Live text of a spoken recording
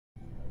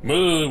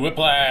Moo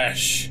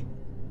Whiplash!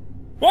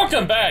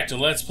 Welcome back to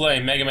Let's Play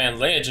Megaman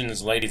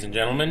Legends, ladies and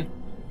gentlemen.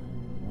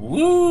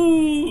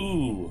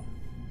 Woo!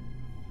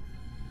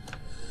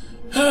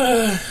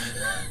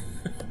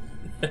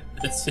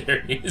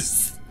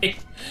 Seriously,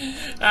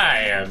 I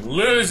am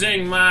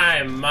losing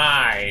my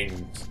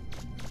mind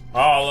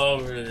all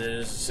over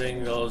this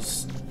single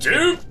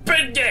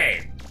stupid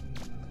game.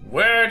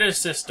 Where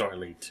does this door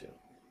lead to?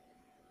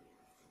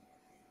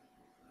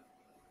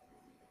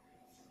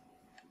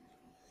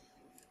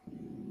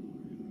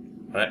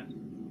 What?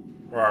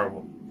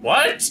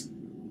 What?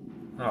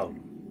 Oh.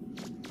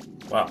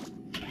 Well.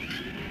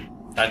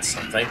 That's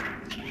something.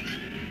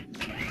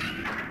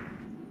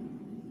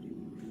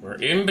 We're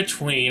in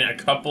between a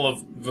couple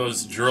of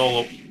those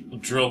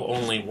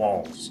drill-only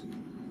walls.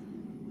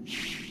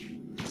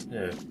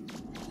 Yeah.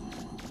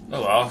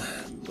 Oh well.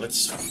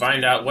 Let's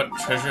find out what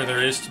treasure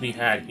there is to be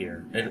had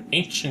here. An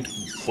ancient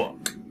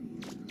book.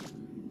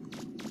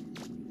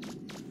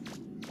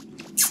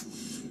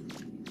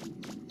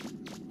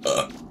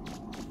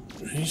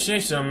 You say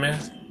so, man.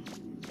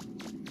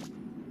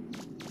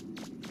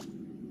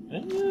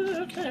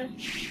 Okay.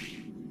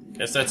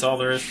 Guess that's all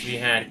there is to be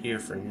had here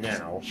for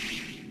now.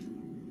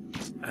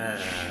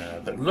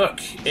 But look,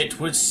 it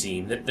would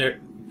seem that the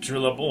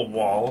drillable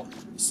wall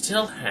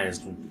still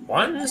has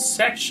one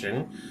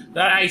section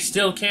that I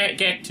still can't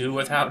get to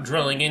without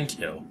drilling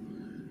into.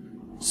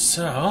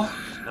 So,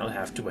 I'll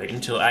have to wait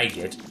until I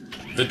get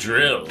the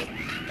drill.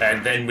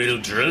 And then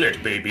we'll drill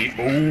it, baby.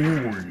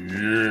 Oh,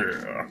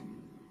 yeah.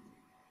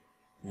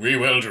 We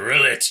will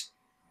drill it!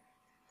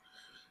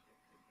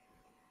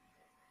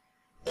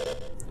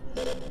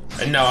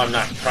 And no, I'm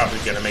not probably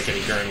gonna make any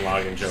Gurren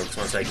Lagann jokes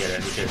once I get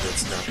it, because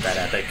it's not that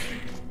epic.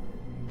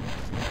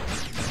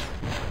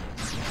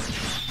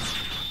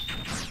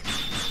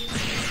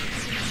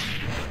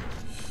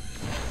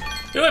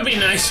 It would be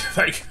nice if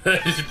I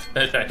could,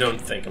 but I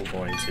don't think I'm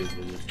going to.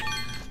 There's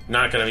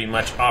not gonna be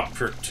much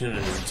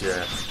opportunity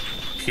to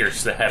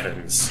pierce the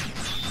heavens.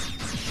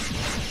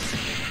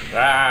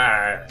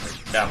 Ah,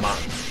 come on.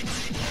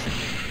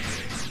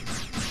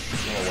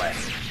 Go away.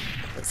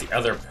 That's the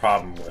other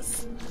problem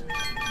with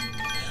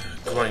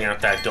going out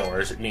that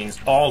door, is it means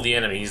all the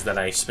enemies that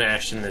I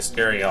smashed in this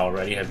area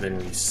already have been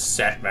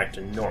reset back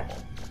to normal.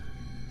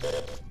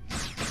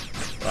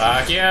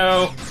 Fuck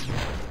you!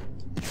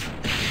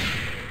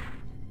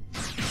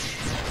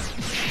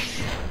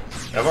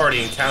 I've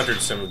already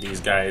encountered some of these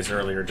guys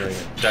earlier during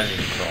a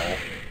dungeon crawl.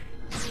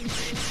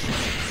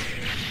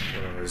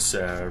 Was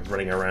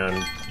running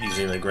around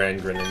using the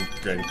Grenade.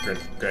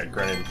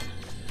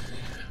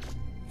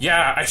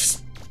 Yeah, I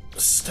just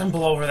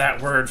stumble over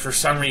that word for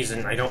some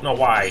reason. I don't know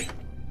why.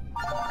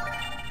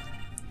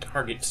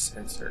 Target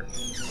sensor.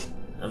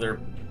 Another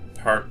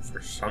part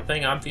for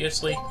something,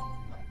 obviously.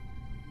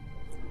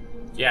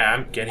 Yeah,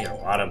 I'm getting a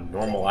lot of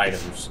normal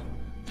items.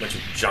 A bunch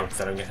of junk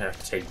that I'm gonna have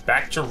to take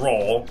back to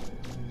roll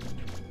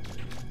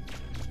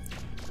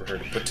for her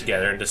to put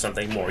together into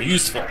something more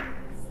useful.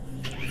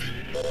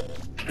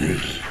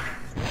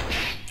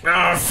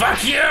 Oh,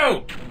 fuck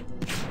you!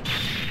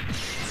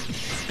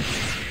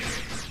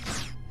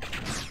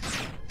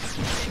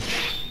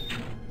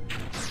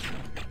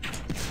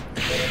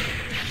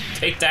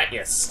 Take that,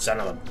 you son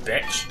of a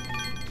bitch.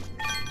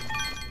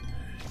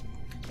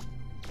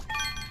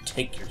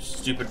 Take your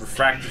stupid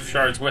refractive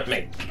shards with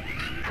me.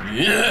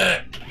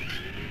 Yeah.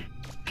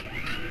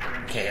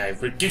 Okay, I've...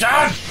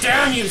 God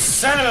damn you,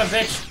 son of a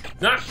bitch!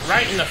 Not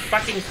right in the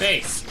fucking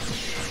face.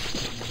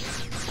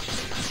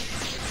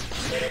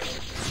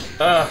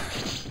 You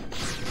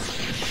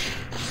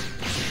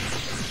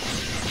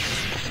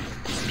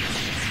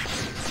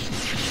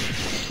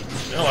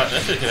know what,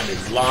 this is going to be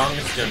long,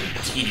 it's going to be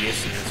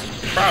tedious, and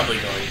it's probably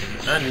going to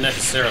be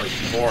unnecessarily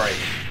boring.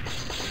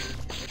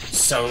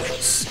 So,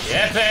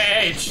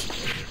 skippage!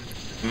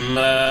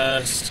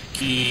 Must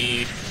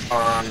keep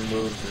on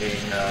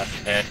moving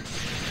ahead.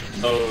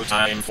 No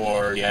time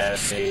for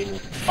guessing.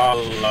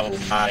 Follow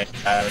my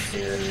path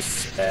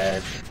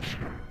instead.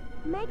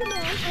 Megaman,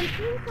 I'm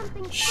seeing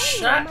something funny.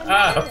 Shut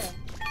up!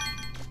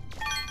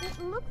 It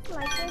looks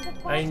like there's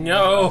a I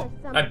know!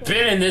 I've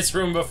been in this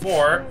room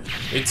before.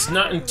 It's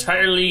not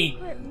entirely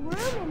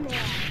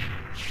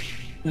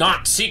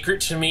not secret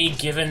to me,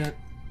 given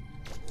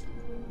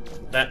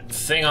that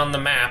thing on the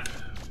map.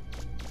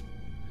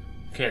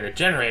 Okay, the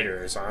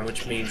generator is on,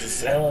 which means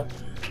it's... oh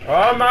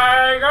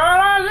my god,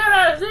 I'm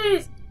gonna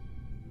see!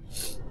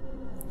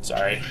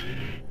 Sorry.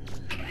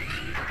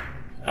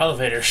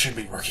 Elevator should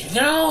be working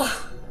now.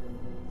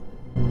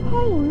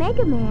 Hey,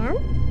 Megaman.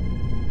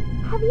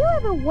 Have you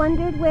ever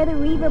wondered where the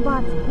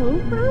Reaverbots came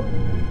from?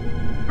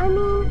 I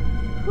mean,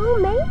 who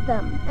made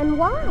them and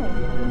why?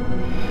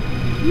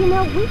 You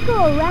know, we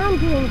go around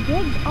doing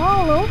digs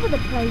all over the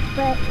place,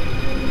 but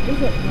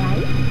is it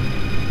right?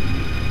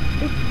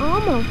 It's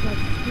almost like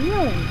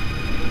stealing.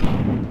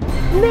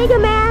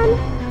 Megaman!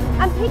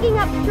 I'm picking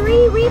up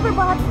 3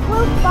 Reaverbots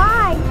close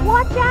by.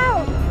 Watch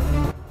out!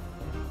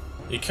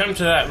 You come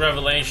to that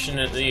revelation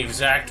at the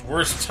exact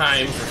worst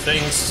time for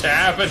things to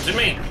happen to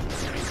me.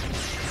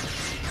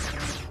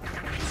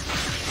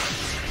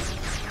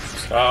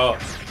 Oh,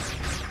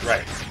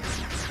 right.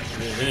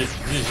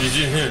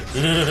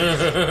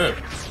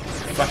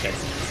 Fuck it.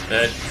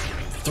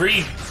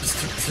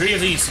 Three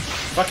of these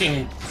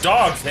fucking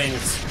dog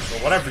things, or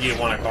whatever you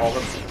want to call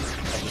them.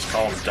 I'll just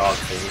call them dog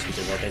things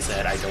because, like I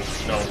said, I don't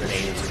know the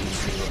names of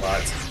these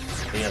robots.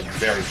 They have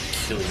very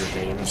peculiar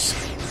names.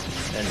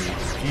 And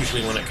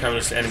usually when it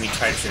comes to enemy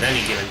types in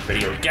any given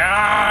video,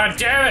 God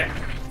damn it!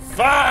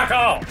 Fuck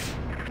all!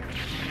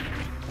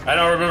 I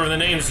don't remember the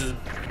names of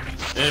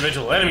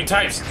individual enemy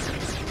types.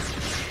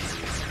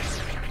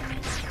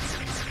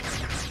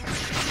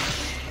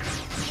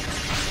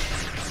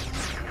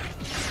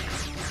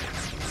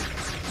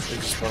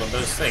 It's just one of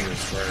those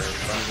things where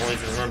if I'm going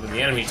to remember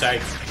the enemy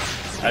type,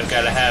 I've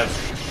got to have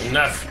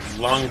enough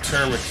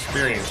long-term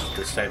experience with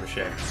this type of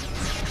shit.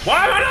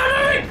 Why am I not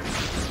moving?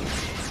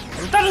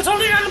 I thought it's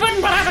holding on the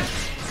button, what happened?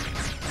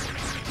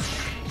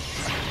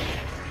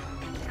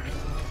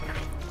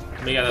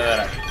 Let me get that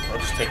up. I'll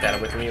just take that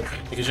away from you,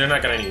 because you're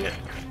not gonna need it.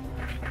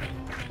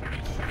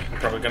 You're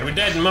probably gonna be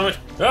dead in a moment.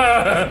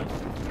 Ah!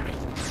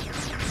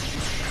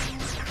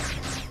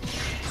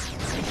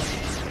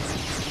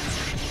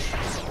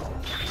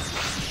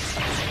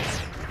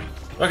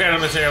 Okay, I'm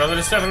gonna take a little bit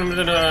of stuff and I'm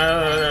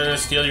gonna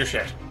steal your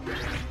shit.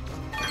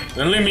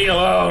 Then leave me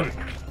alone!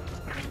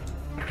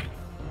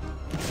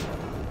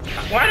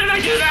 Why did I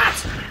do that?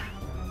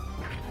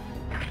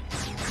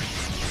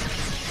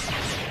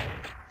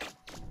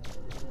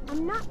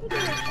 I'm not picking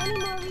up any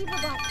more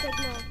Reaverbot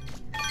signals.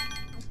 I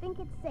think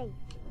it's safe.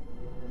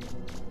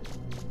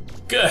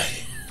 Good.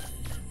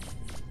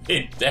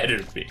 It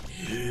better be.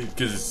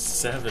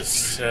 Because that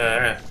was,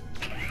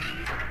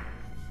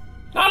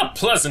 not a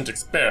pleasant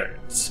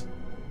experience.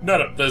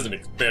 Not a pleasant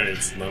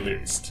experience in the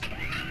least.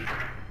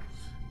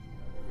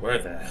 Where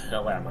the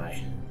hell am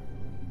I?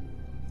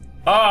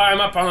 Oh, I'm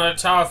up on the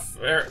top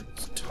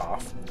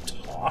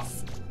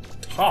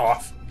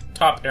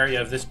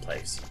area of this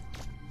place.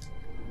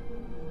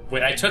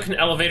 Wait, I took an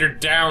elevator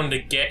down to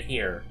get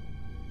here.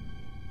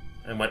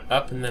 I went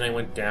up and then I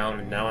went down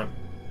and now I'm...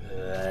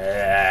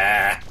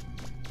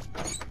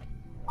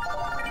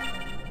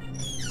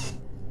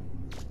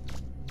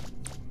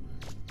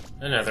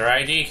 Another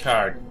ID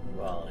card.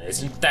 Well,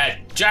 isn't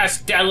that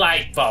just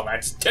delightful?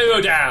 That's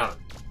 2 down.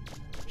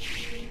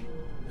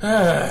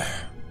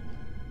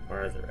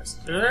 Where are the rest?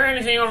 Is there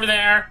anything over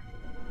there?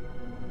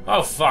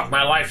 Oh fuck,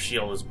 my life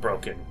shield is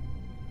broken.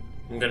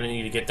 I'm gonna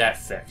need to get that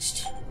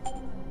fixed.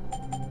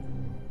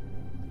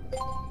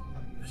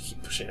 I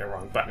keep pushing the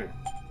wrong button.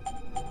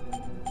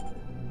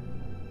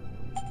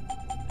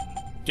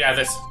 Yeah,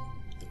 this.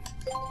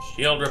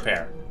 Shield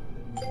repair.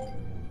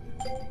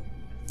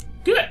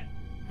 Good!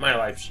 My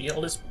life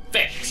shield is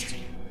fixed.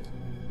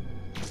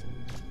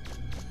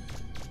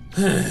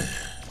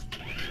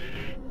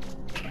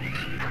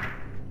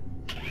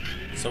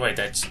 So wait,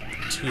 that's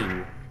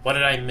 2. What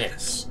did I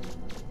miss?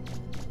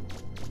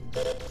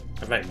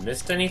 Have I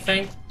missed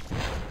anything?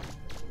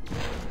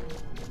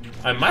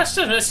 I must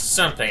have missed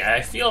something.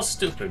 I feel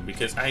stupid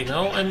because I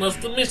know I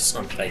must have missed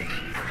something.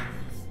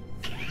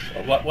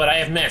 Well, what would I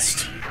have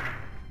missed?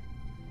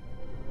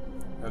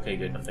 Okay,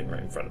 good. Nothing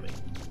right in front of me.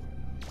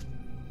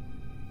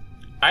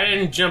 I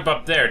didn't jump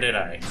up there, did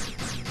I?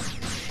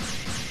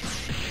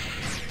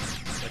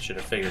 I should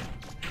have figured.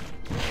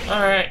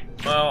 Alright,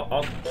 well,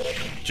 I'll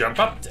jump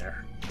up there.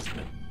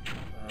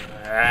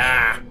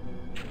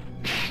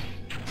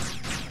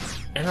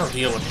 And I'll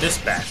deal with this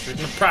bastard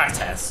in the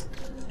process.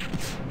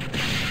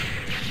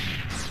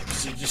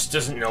 Because he just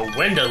doesn't know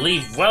when to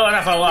leave well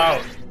enough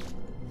alone.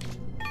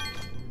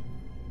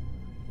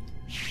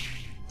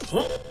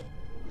 Huh?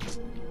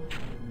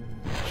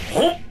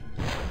 Huh?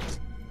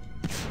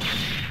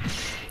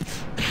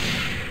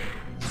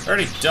 I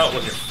already dealt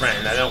with your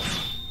friend. I don't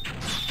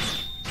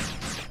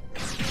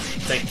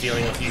think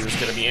dealing with you is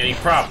going to be any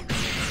problem.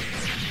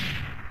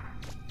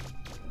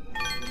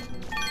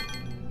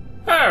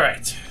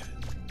 Alright.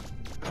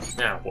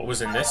 Now, what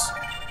was in this?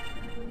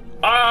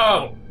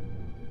 Oh!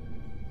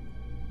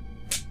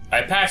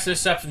 I passed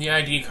this up and the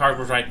ID card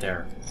was right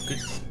there.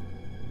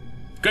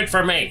 Good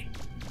for me.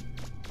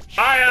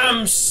 I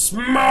am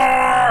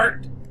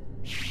smart!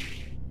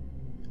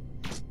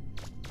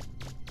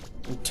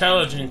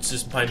 Intelligence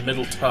is my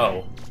middle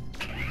toe.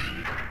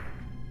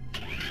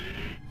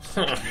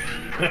 Oh,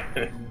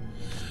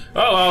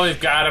 well, we've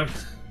got him.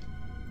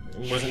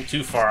 He wasn't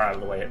too far out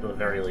of the way at the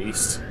very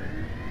least.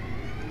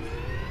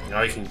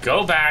 Now we can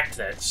go back to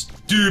that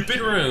stupid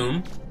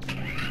room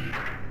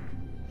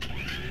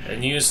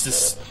and use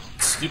this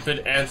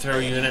stupid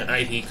Anthro unit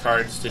ID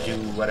cards to do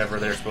whatever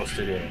they're supposed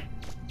to do.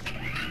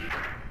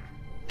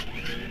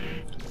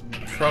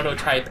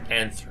 Prototype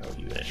Anthro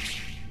unit.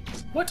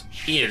 What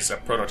is a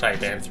prototype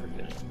Anthro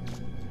unit?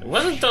 It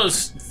wasn't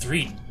those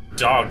 3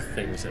 dog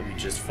things that we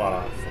just fought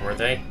off, were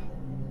they?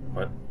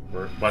 What?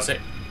 Was it?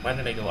 Why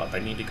did I go up? I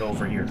need to go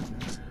over here.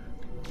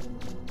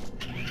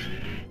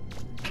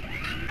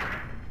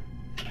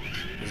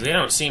 Because they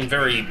don't seem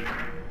very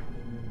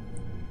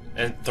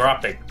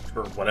anthropic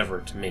or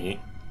whatever to me.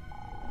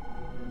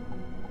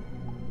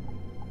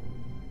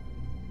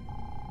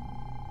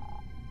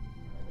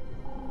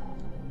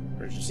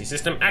 Emergency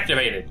system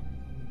activated.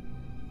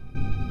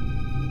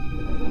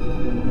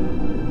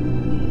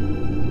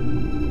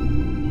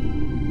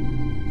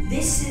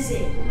 This is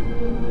it.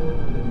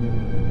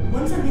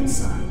 Once I'm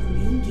inside the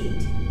main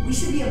gate, we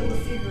should be able to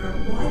figure out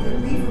why the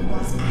Reaver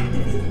bots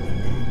activated like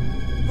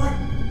that. But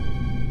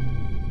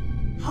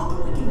how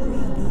come we can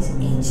read these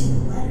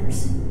ancient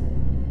letters?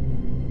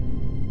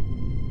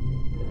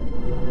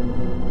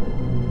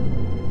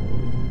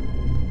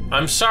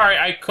 I'm sorry,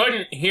 I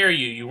couldn't hear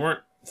you. You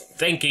weren't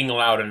thinking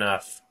loud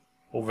enough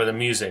over the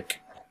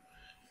music.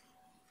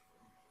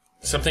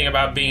 Something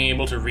about being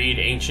able to read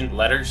ancient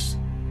letters?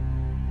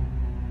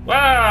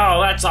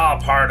 Well, that's all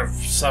part of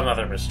some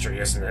other mystery,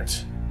 isn't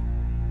it?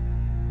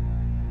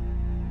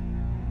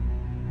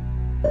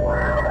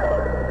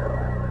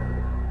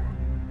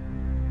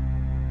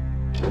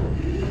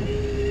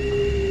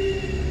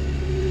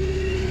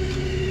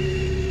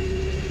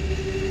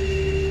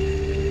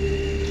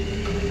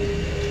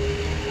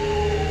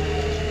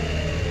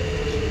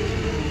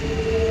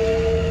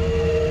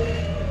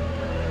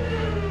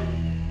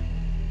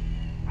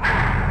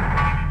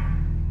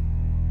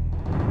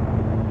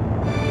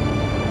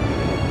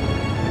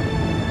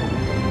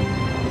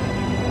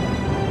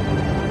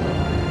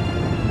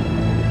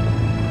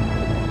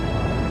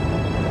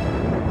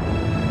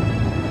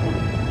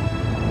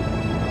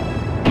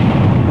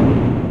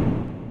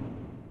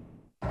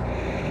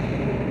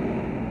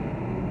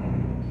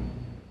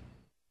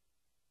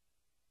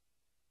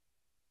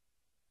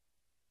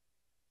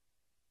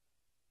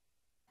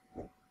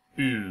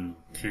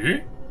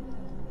 Okay.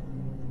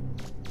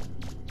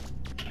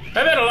 I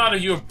bet a lot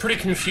of you are pretty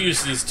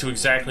confused as to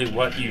exactly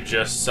what you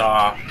just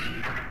saw.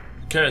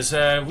 Because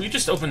we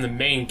just opened the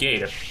main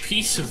gate, a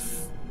piece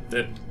of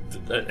an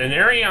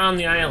area on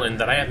the island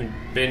that I haven't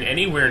been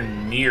anywhere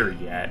near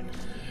yet.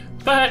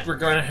 But we're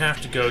going to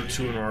have to go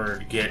to in order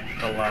to get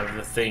a lot of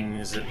the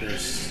things that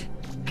there's...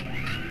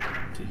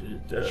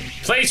 the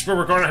place where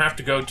we're going to have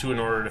to go to in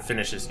order to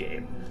finish this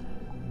game.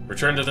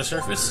 Return to the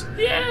surface?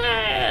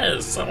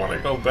 Yes! I want to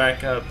go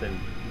back up and...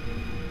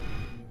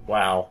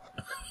 Wow.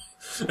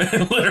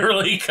 It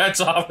literally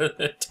cuts off at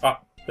the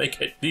top. They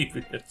get deep.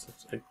 It's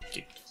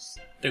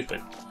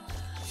stupid.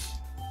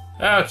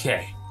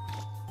 Okay.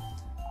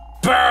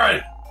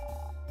 Burn!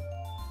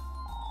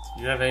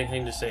 Do you have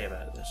anything to say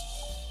about this?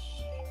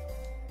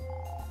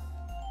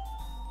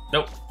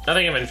 Nope.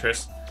 Nothing of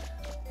interest.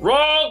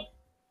 Roll!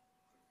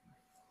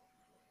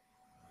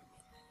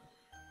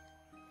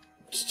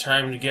 It's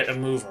time to get a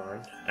move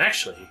on.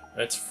 Actually,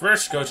 let's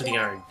first go to the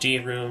R&D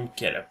room,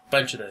 get a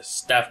bunch of the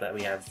stuff that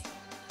we have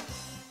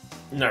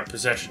in our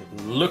possession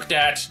looked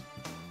at.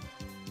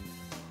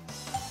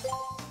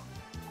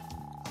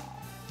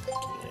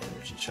 Get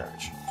energy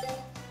charge.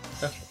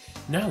 Okay,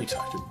 now we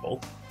talk to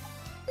Bolt.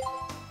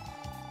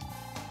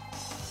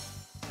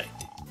 I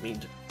didn't mean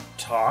to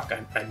talk,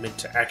 I meant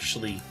to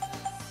actually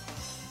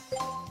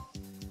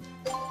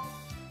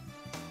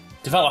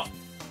develop.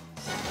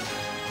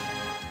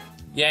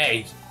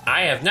 Yay!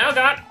 I have now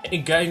got a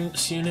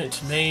guidance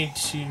unit made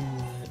to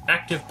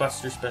active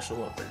buster special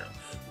weapon now.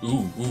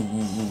 Ooh.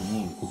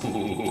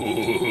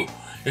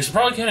 It's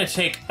probably gonna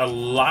take a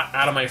lot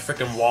out of my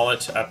frickin'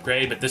 wallet to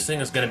upgrade, but this thing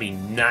is gonna be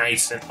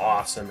nice and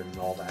awesome and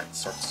all that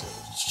sorts of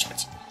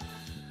shit.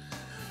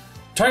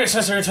 Target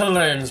sensor and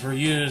telelens were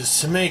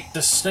used to make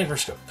the sniper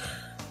scope.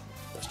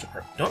 Buster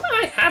part. Don't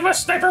I have a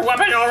sniper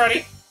weapon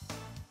already?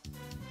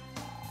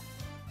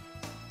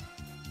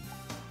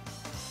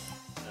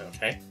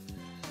 Okay.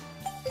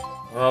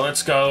 Well,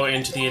 let's go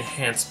into the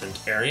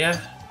enhancement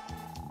area,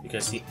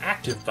 because the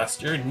active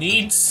buster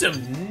needs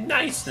some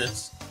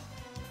niceness.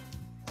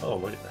 Oh,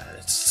 look at that.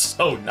 It's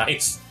so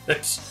nice.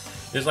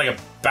 It's like a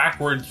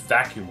backwards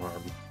vacuum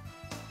arm.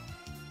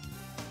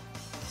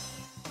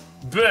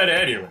 But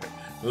anyway,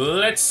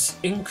 let's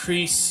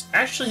increase...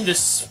 Actually, the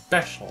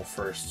special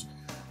first.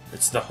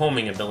 It's the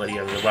homing ability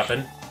of the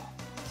weapon.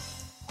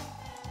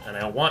 And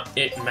I want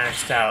it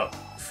maxed out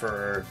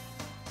for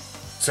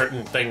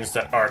certain things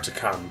that are to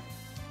come.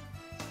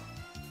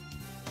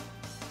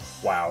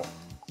 Wow.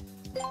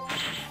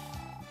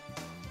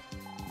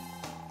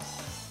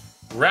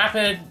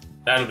 Rapid,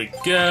 that'll be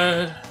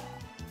good.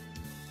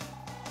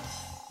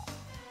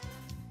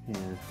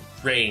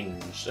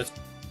 Range, that's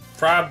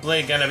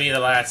probably gonna be the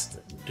last.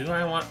 Do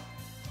I want...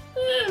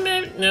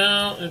 maybe,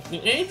 no.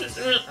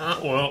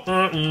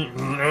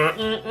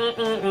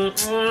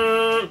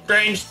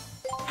 Range.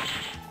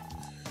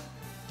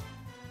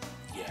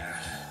 Yeah.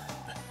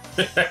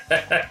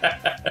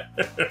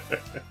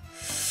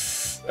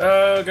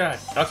 Oh god.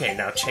 Okay,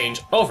 now change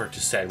over to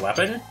said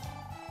weapon.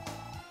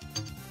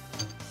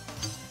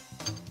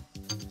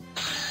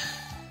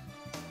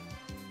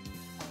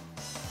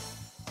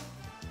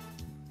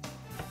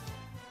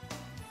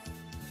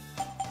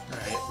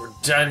 Alright, we're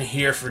done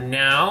here for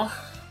now.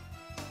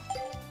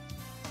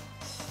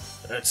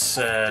 Let's,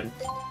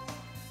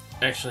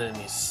 actually, let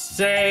me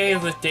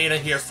save with data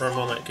here for a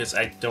moment, because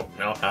I don't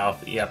know how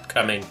the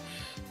upcoming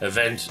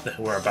event that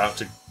we're about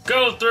to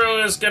go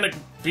through is gonna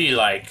be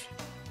like.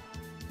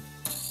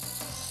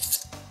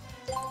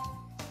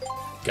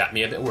 got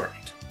me a bit worried.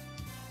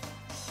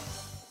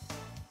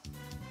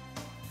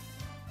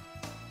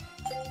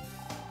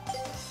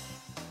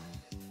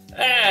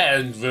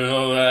 And with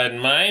all that in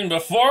mind,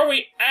 before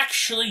we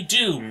actually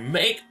do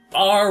make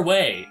our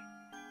way,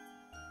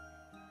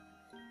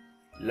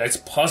 let's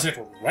pause it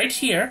right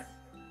here.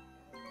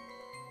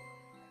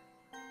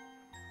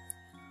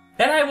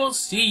 And I will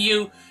see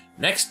you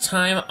next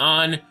time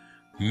on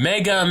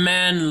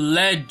Megaman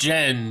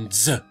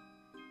Legends.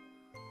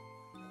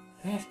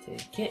 I have to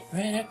get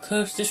right up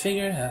close to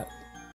figure it out.